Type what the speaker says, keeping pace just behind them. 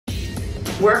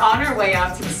We're on our way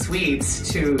out to the suites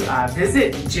to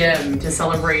visit Jim to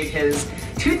celebrate his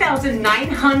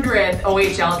 2,900th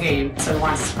OHL game. So we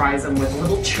want to surprise him with a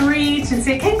little treat and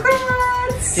say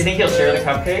congrats! Do you think he'll share the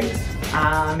cupcakes?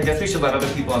 I guess we should let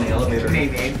other people on the elevator.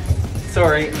 Maybe.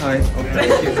 Sorry. Hi. Okay.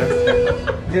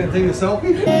 You gonna take a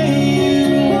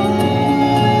selfie?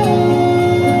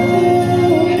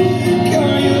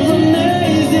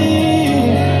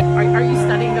 Are you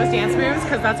studying those dance moves?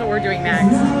 Because that's what we're doing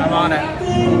next. I'm on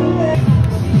it.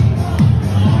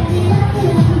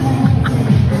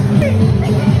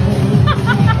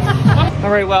 All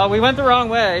right, well, we went the wrong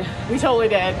way. We totally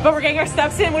did. But we're getting our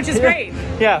steps in, which is great.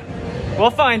 Yeah,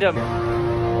 we'll find him.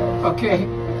 Okay.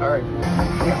 All right.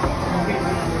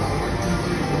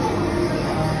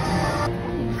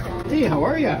 Hey, how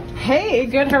are you? Hey,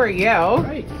 good. How are you?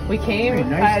 Right. We came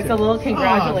Nice as a little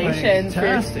congratulations for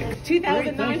fantastic.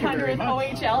 2,900th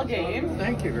OHL game.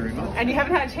 Thank you very much. And you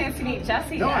haven't had a chance to meet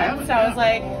Jesse No, I yet. haven't. So I was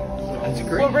like, That's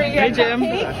great. we'll bring you Hey, a Jim.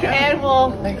 cupcake and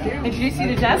we'll Thank you. introduce you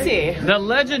to Jesse. The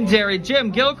legendary Jim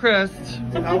Gilchrist.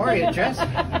 How are you, Jess?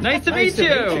 Nice to meet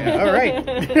you. All right.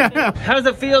 How does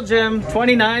it feel, Jim?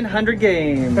 2,900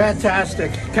 games.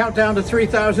 Fantastic. Countdown to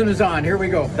 3,000 is on. Here we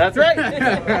go. That's right.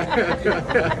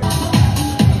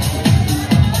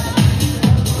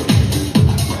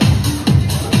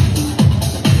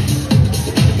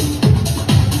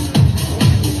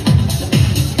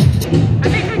 I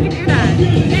think we can do that.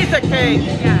 Piece of cake.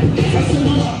 Yeah.